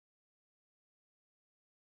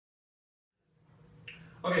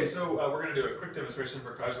Okay, so we're going to do a quick demonstration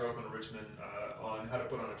for Kaiser Open Richmond on how to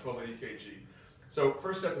put on a 12 lead EKG. So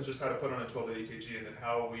first step is just how to put on a 12 lead EKG and then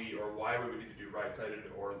how we or why we would need to do right-sided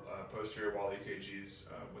or posterior wall EKGs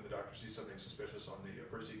when the doctor sees something suspicious on the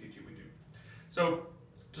first EKG we do. So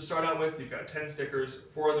to start out with, you've got 10 stickers,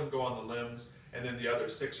 4 of them go on the limbs, and then the other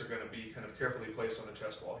 6 are going to be kind of carefully placed on the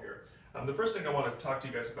chest wall here. The first thing I want to talk to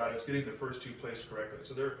you guys about is getting the first 2 placed correctly.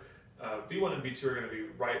 So they're V1 and V2 are going to be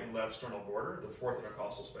right and left sternal border, the 4th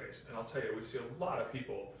intercostal space. And I'll tell you, we see a lot of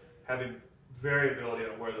people having variability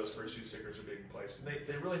on where those first 2 stickers are being placed. And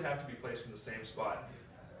they really have to be placed in the same spot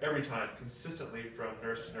every time, consistently from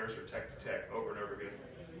nurse to nurse or tech to tech, over and over again.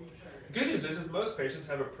 The good news is most patients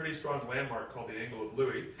have a pretty strong landmark called the angle of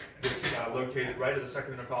Louie that's located right at the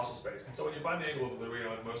 2nd intercostal space. And so when you find the angle of Louie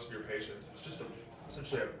on most of your patients, it's just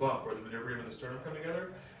essentially a bump where the manubrium and the sternum come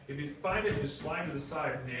together. If you find it and you slide to the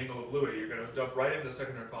side from the angle of Louie, you're going to dump right into the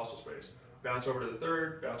 2nd intercostal space. Bounce over to the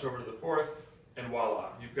 3rd, bounce over to the 4th, and voila,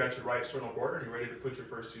 you've got your right sternal border and you're ready to put your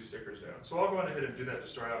first 2 stickers down. So I'll go on ahead and do that to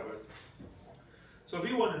start out with. So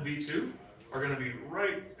V1 and V2 are going to be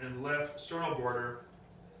right and left sternal border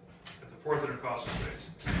at the 4th intercostal space.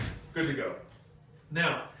 Good to go.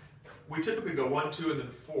 Now, we typically go 1, 2, and then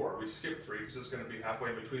 4. We skip 3 because it's going to be halfway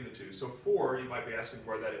in between the 2. So 4, you might be asking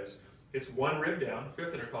where that is. It's 1 rib down,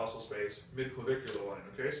 5th intercostal space, mid-clavicular line.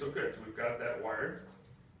 Okay, so good. We've got that wired.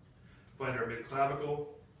 Find our mid-clavicle,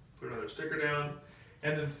 put another sticker down,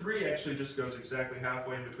 and then 3 actually just goes exactly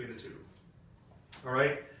halfway in between the 2. All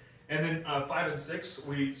right, and then 5 and 6,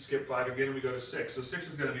 we skip 5 again and we go to 6. So 6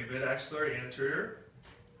 is going to be mid-axillary anterior,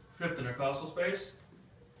 5th intercostal space,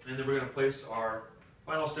 and then we're going to place our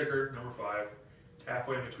final sticker, number 5,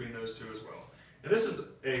 halfway in between those 2 as well. And this is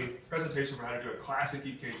a presentation for how to do a classic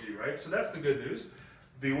EKG, right? So that's the good news.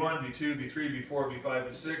 V1, V2, V3, V4, V5,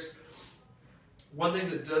 V6. One thing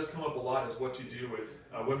that does come up a lot is what you do with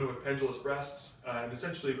women with pendulous breasts. And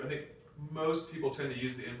essentially, I think most people tend to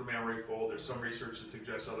use the inframammary fold. There's some research that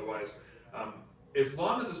suggests otherwise. As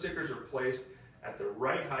long as the stickers are placed at the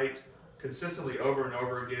right height, consistently over and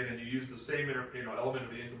over again, and you use the same element of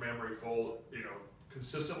the inframammary fold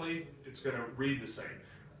consistently, it's going to read the same.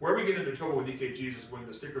 Where we get into trouble with EKGs is when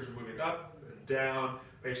the stickers are moving up and down,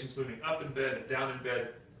 patients moving up in bed and down in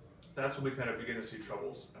bed. That's when we kind of begin to see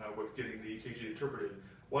troubles with getting the EKG interpreted.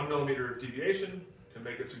 1 millimeter of deviation can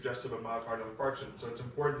make it suggestive of myocardial infarction. So it's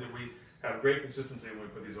important that we have great consistency when we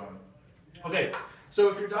put these on. Okay,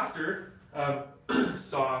 so if your doctor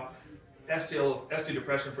saw ST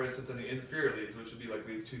depression, for instance, in the inferior leads, which would be like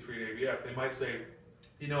leads 2, 3, and AVF, they might say,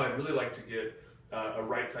 I'd really like to get a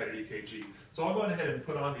right-sided EKG. So I'll go ahead and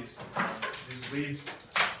put on these leads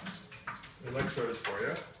electrodes for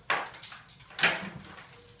you.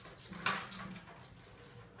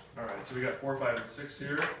 All right, so we got 4, 5, and 6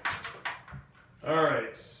 here. All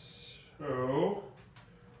right, so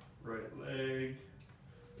right leg,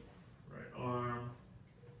 right arm.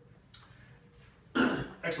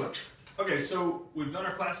 Excellent. Okay, so we've done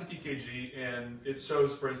our classic EKG, and it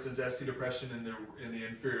shows, for instance, ST depression in the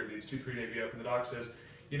inferior leads, 2, 3, and AVF, and the doc says,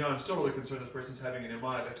 I'm still really concerned this person's having an MI,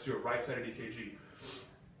 I'd like to do a right-sided EKG.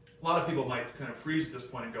 A lot of people might kind of freeze at this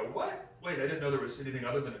point and go, what? Wait, I didn't know there was anything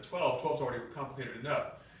other than a 12. 12's already complicated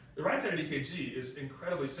enough. The right-sided EKG is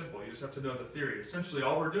incredibly simple. You just have to know the theory. Essentially,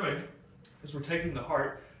 all we're doing is we're taking the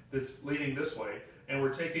heart that's leaning this way, and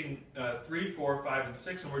we're taking 3, 4, 5, and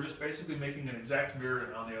 6, and we're just basically making an exact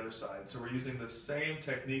mirror on the other side. So we're using the same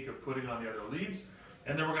technique of putting on the other leads,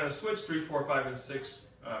 and then we're going to switch 3, 4, 5, and 6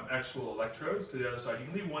 actual electrodes to the other side. You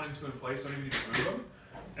can leave 1 and 2 in place, don't even need to move them.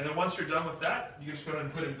 And then once you're done with that, you can just go ahead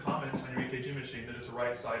and put in comments on your EKG machine that it's a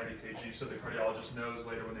right-sided EKG, so the cardiologist knows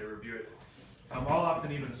later when they review it. I'll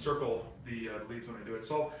often even circle the leads when I do it.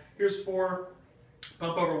 So here's 4,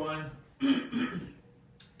 bump over 1,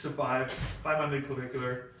 to 5, 5 on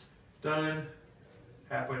mid-clavicular, done,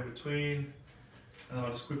 halfway in between, and then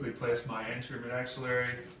I'll just quickly place my anterior mid-axillary.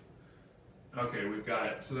 Okay, we've got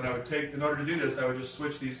it. So then I would take, in order to do this, I would just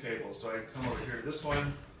switch these cables. So I come over here to this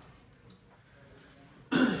one.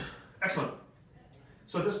 Excellent.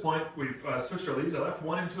 So at this point, we've switched our leads. I left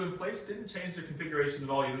 1 and 2 in place, didn't change the configuration at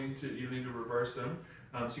all. You don't need to reverse them.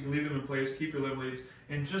 So you can leave them in place, keep your limb leads,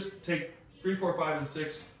 and just take 3, 4, 5, and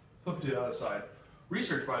 6, flip it to the other side.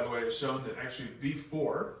 Research, by the way, has shown that actually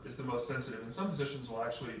V4 is the most sensitive, and some physicians will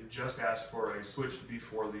actually just ask for a switched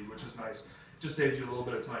V4 lead, which is nice. Just saves you a little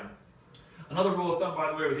bit of time. Another rule of thumb, by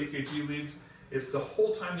the way, with EKG leads is the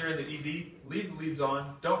whole time they're in the ED, leave the leads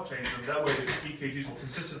on, don't change them. That way the EKGs will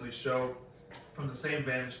consistently show from the same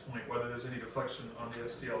vantage point whether there's any deflection on the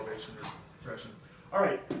ST elevation or depression. All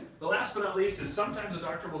right, the last but not least is sometimes a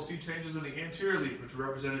doctor will see changes in the anterior leads, which are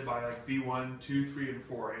represented by like V1, 2, 3, and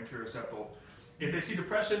 4, anterior septal. If they see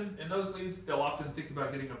depression in those leads, they'll often think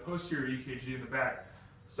about getting a posterior EKG in the back.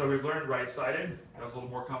 So we've learned right-sided. That was a little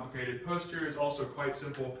more complicated. Posterior is also quite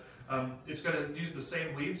simple. It's going to use the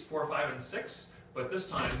same leads, 4, 5, and 6, but this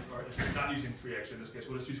time, or not using 3 actually in this case,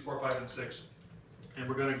 we'll just use 4, 5, and 6. And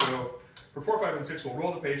we're going to go, for 4, 5, and 6, we'll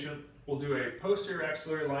roll the patient. We'll do a posterior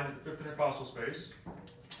axillary line at the 5th intercostal space.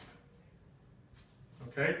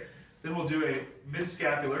 Okay, then we'll do a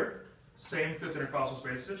mid-scapular, same 5th intercostal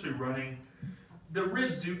space, essentially running. The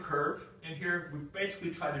ribs do curve in here. We basically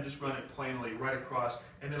try to just run it plainly right across,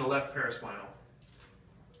 and then a left paraspinal.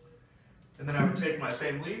 And then I would take my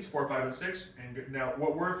same leads, 4, 5, and 6, and now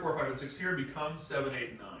what were 4, 5, and 6 here becomes 7, 8,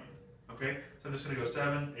 and 9. Okay, so I'm just going to go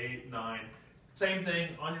 7, 8, 9. Same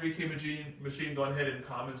thing, on your EKG machine, go ahead in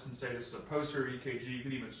comments and say this is a posterior EKG. You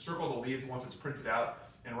can even circle the leads once it's printed out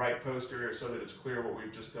and write posterior so that it's clear what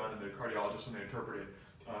we've just done and the cardiologist when they interpret it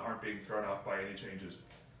aren't being thrown off by any changes.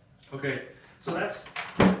 Okay, so that's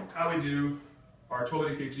how we do our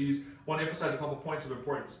 12 EKGs. I want to emphasize a couple points of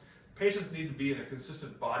importance. Patients need to be in a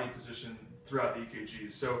consistent body position throughout the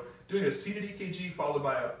EKGs. So doing a seated EKG followed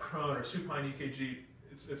by a prone or supine EKG,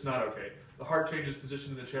 it's not okay. The heart changes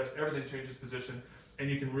position in the chest, everything changes position, and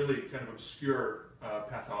you can really kind of obscure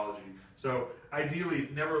pathology. So ideally,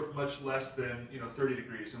 never much less than 30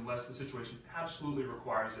 degrees, unless the situation absolutely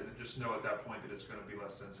requires it, and just know at that point that it's going to be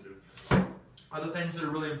less sensitive. Other things that are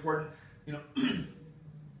really important,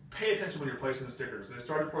 pay attention when you're placing the stickers. They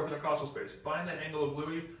start at 4th intercostal space. Find that angle of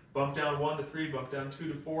Louie, bump down 1 to 3, bump down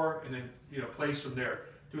 2 to 4, and then place from there.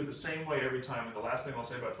 Do it the same way every time. And the last thing I'll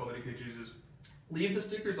say about 12 EKGs is leave the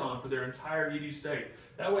stickers on for their entire ED stay.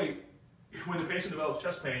 That way, when the patient develops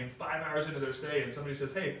chest pain 5 hours into their stay and somebody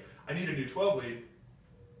says, hey, I need a new 12 lead,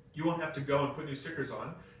 you won't have to go and put new stickers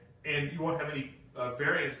on, and you won't have any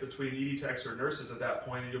variance between ED techs or nurses at that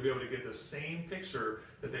point, and you'll be able to get the same picture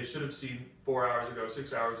that they should have seen 4 hours ago,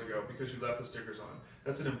 6 hours ago, because you left the stickers on.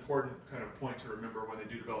 That's an important kind of point to remember when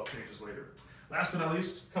they do develop changes later. Last but not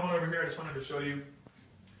least, come on over here, I just wanted to show you.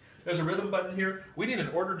 There's a rhythm button here. We need an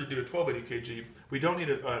order to do a 12-lead EKG. We don't need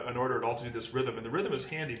an order at all to do this rhythm, and the rhythm is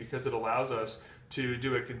handy because it allows us to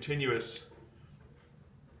do a continuous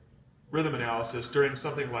rhythm analysis during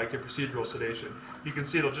something like a procedural sedation. You can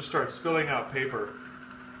see it'll just start spilling out paper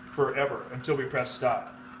forever until we press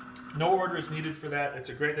stop. No order is needed for that. It's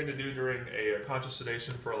a great thing to do during a conscious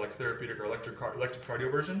sedation for like therapeutic or electric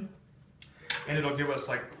cardioversion. And it'll give us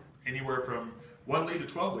like anywhere from 1 lead to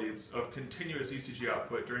 12 leads of continuous ECG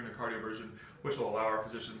output during the cardioversion, which will allow our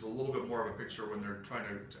physicians a little bit more of a picture when they're trying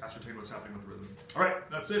to ascertain what's happening with the rhythm. All right,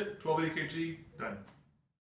 that's it. 12 lead EKG, done.